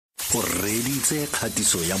o reditse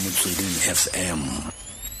kgatiso ya Motsweding FM.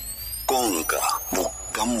 Konka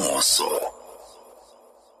bokamoso.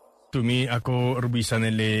 Tumi ako re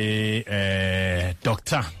buisane le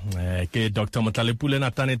doctor ke Dr. Motlalepule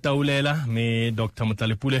Nathane-Taulela me Dr.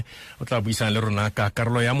 Motlalepule o tla buisana le rona ka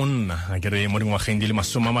karolo ya monna ke re mo dingwageng di le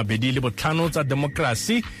mabedi le botlhano tsa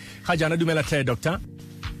democracy ga jana dumela tle doctor.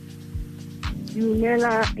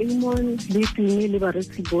 Dumela Imon le tumi le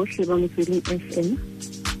baretsi bohle ba Motsweding FM.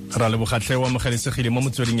 Ra le bogatlhe wa mogelesegile mo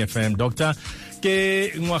Motsweding FM doctor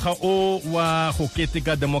ke ngwaga o wa go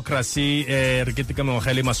keteka democracy re keteka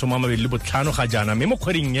ngwaga le mabedi le botlhano ga jana me mo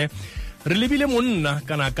kgwering re lebile monna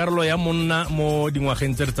kana karolo ya monna mo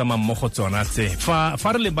dingwageng tse re tsamang mo go tsona tse fa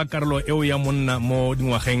re le ba karolo eo ya monna mo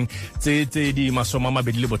dingwageng tse di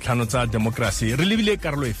mabedi le botlhano tsa democracy re lebile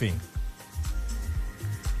karolo e feng?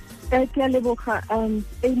 Ke a leboga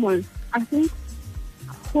Amon. I think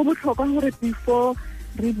go botlhokwa gore before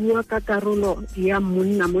re bua ka karolo ya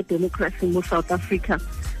monna mo democracy mo South Africa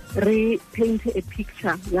re paint a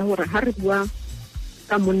picture ya gore ha re bua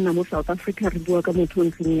ka monna mo South Africa re bua ka motho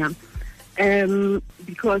ntseng yang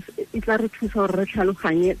because it tla re thusa gore re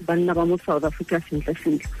tlhaloganye banna ba mo South Africa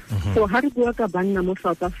sentle. So ha re bua ka banna mo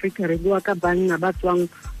South Africa re bua ka banna ba tswang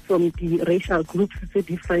from the racial groups tse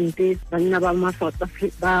different, banna ba ma South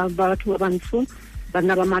Africa ba batho ba bantsho,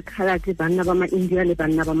 banna ba makhalate, banna ba ma India le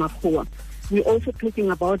banna ba makgowa. We're also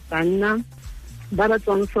talking about banna ba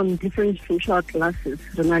tswang from different social classes.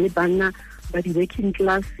 Re na le banna ba di working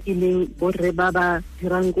class e leng borre ba ba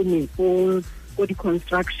dirang ko mepong ko di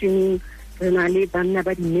construction. Re na le banna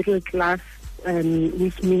ba di middle class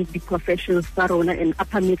which means the professionals tsa rona and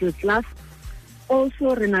upper middle class.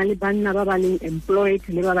 Also re na le banna ba leng employed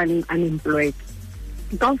le ba leng unemployed.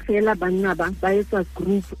 Kaofela banna ba etsa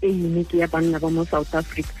group e unique ya banna ba mo South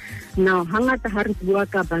Africa. Now hangata ha re bua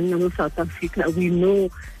ka banna mo South Africa, we know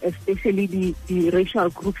especially the racial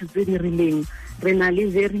groups tse di rileng re na le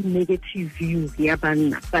very negative view ya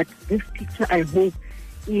banna, but this picture I hope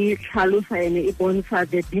e tlhalosa ene e bontsha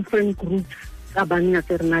the different groups tsa banna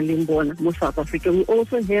tse re na leng bona mo South Africa. We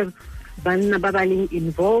also have banna ba leng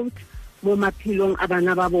involved mo maphelong a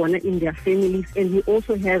bana ba bona in their families, and we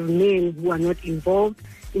also have men who are not involved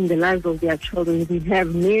in the lives of their children. We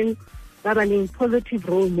have men that are positive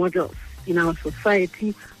role models in our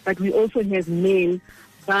society, but we also have men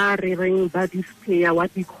that display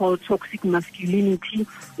what we call toxic masculinity,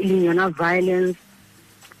 violence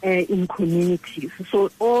in communities.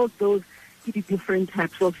 So all those different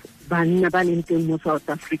types of banna ba leng teng mo South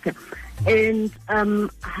Africa. And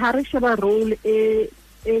ha re sheba role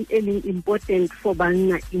important for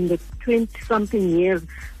banna in the 20-something years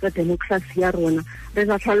the democracy ya rona. Re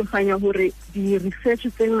tla tlhaloganya gore di research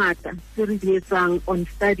tse ngata tse re di etsang on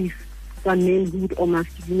studies tsa manhood or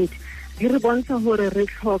masculinity di re bontsha gore re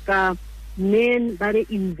tlhoka men that are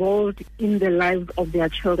involved in the lives of their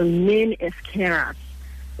children, men as carers.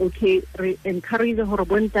 Okay, re encourage gore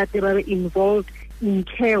bontate ba be involved in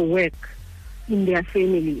care work in their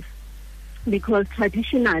families, because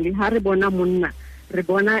traditionally ha re bona monna re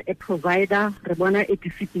bona a provider, re bona a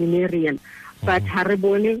disciplinarian, but ha re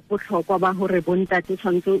bone botlhokwa ba gore bontate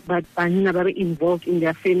tshwantse ba banna ba be involved in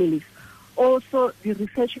their families. Also the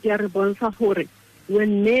research ya re bontsha gore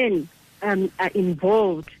when men are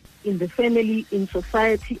involved in the family, in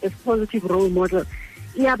society as positive role model,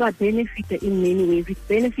 it ba benefit in many ways. It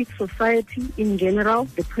benefits society in general,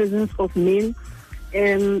 the presence of men,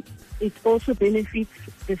 and it also benefits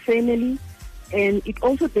the family, and it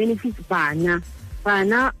also benefits bana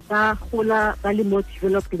ba gola ba le more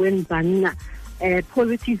developed when banna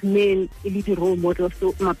positive men e le role models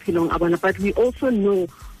so maphelong a bona. But we also know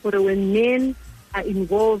that when men are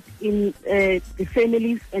involved in the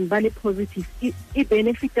families and very positive, it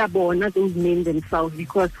benefits bona, those men themselves,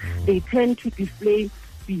 because they tend to display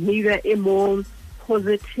behavior more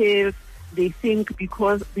positive. They think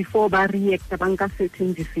because before they react to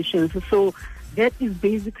certain decisions. So that is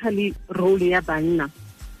basically role ya banna.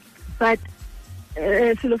 But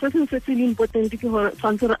selo se really important ke gore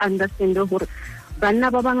tshwantse re understand gore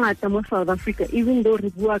banna ba bangata mo South Africa, even though re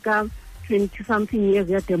bua ka 20-something years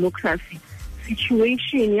ya democracy,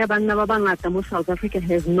 situation ya banna ba bangata mo South Africa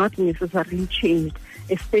has not necessarily changed,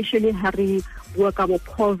 especially ha re bua ka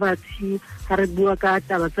poverty, ha re bua ka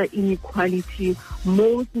taba tsa inequality.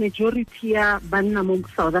 Most majority ya banna mo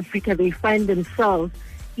South Africa, they find themselves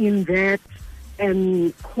in that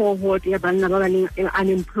cohort ya banna ba leng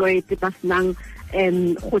unemployed, ba senang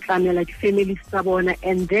go tlamela di families tsa bona,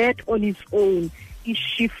 and that on its own is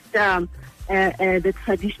shift the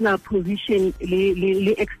traditional position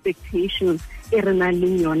le expectations e re nang le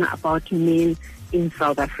yona about men in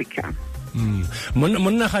South Africa.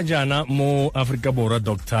 monna ga jana mo Africa Borwa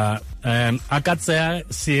doctor a ka tsaya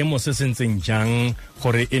seemo se sentseng jang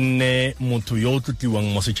gore e nne motho yo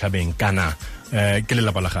tlotliwang mo setšhabeng kana ke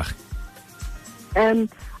lelapa la gage?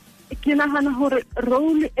 Ke nagana gore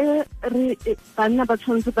role e re banna ba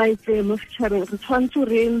tshwanetse ba etse mo setšhabeng, re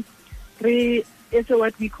tshwanetse re it's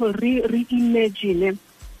what we call reimagine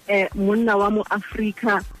monna wa mo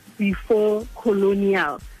Africa before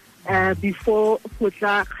colonial, before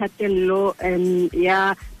gotla kgatelelo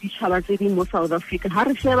ya ditšhaba tse ding mo South Africa. Ha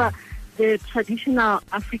re sheba the traditional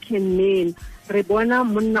African men, re bona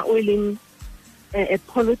monna o leng a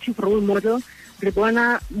positive role model, re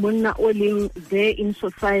bona monna o leng there in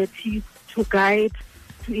society to guide,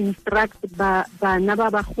 to instruct bana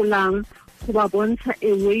ba ba golang, go ba bontsha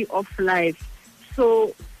a way of life.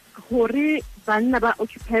 So gore banna ba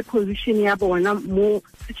occupy position ya bona mo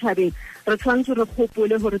setšhabeng, re tshwanetse re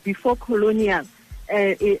gopole gore before colonial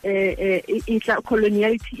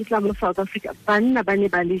coloniality itla mo South Africa, banna ba ne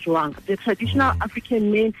ba le jwang. The traditional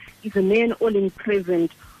African man is a man all in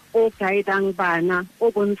present, o guidang bana,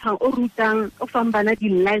 o bontshang, o rutang, o fang bana di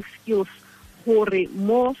life skills gore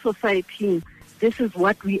mo society this is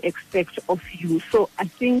what we expect of you. So I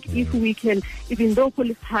think if we can, even though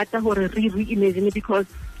it's harder to reimagine it, because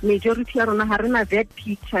majority of us have that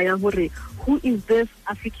picture ya hore who is this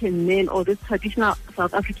African man or this traditional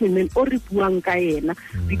South African man or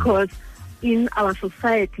because in our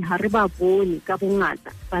society ha re ba bone ka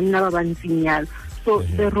bongata banna ba bantsing yalo. So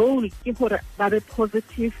the role is for ba be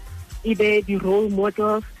positive, e be the role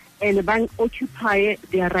models and ban occupy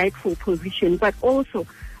their rightful position, but also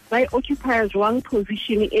by occupy one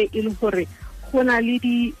position e le gore gona le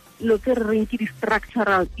di lo tse re reng ke di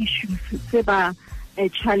structural issues tse ba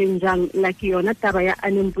challenging, like yona taba ya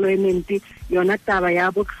unemployment, yona taba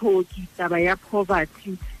ya botlhoki, taba ya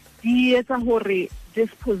poverty, di etsa gore this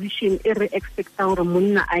position e re expecta gore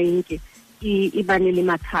monna a enke e bane le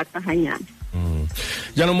mathata hanyane.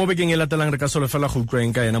 Jana mo bekeng e latelang re ka solofela go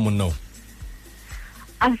utlweng ka ena monna o?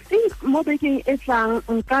 I think mo bekeng e tlang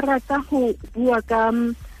nka rata go bua ka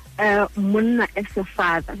monna as a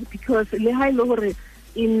father, because le ha ile gore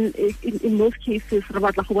in most cases re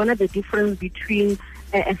batla go bona the difference between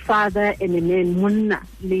a father and a man. Monna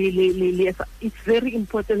it's very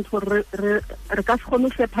important for re ka se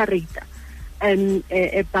kgone separate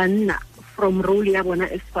a banna from role ya bona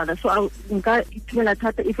as father. So nka itumela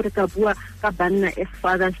thata if re ka bua ka banna as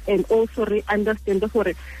fathers, and also re understand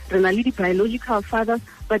gore re na le di biological fathers,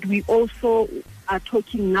 but we also are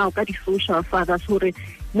talking now about the social fathers. So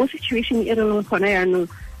more situation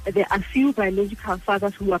there are few biological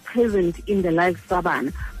fathers who are present in the lives of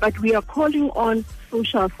Sabana, but we are calling on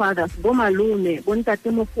social fathers, bomalone,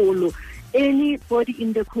 bontatemogolo, anybody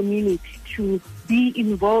in the community to be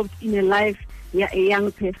involved in a life, a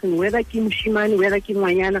young person, whether kim shimani, whether kim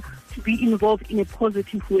wanyana, to be involved in a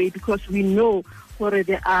positive way, because we know where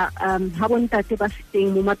there are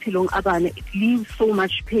it leaves so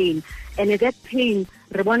much pain, and that pain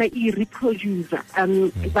re bona e reproduce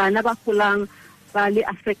bana ba golang ba le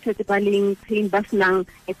affected ba leng pain ba snang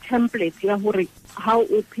a template ya hore how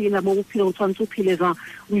o phela mo bophelong tshwantse o phele jwang.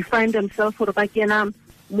 We find themselves gore ba kena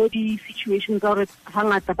mo di situations gore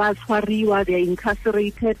hangata ba tshwariwa, they are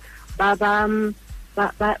incarcerated, ba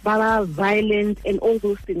violent and all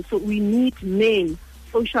those things. So we need men,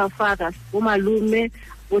 social fathers, bomalume,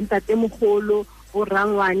 bontatemogolo,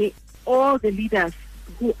 borangwane, all the leaders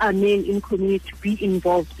who are men in community to be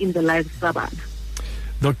involved in the lives of Sabana.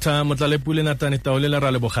 Dr. Motlalepule Nathane-Taulela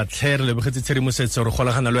ra lebogatlhe re lebogetse tshedimosetso re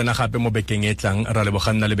golagana le wena gape mo bekeng e tlang ra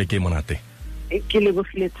leboganna le beke monate. Ke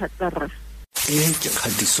lebogile thata rra. E ke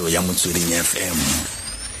kgatiso ya Motsweding FM.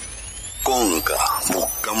 Konka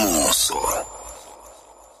bokamoso.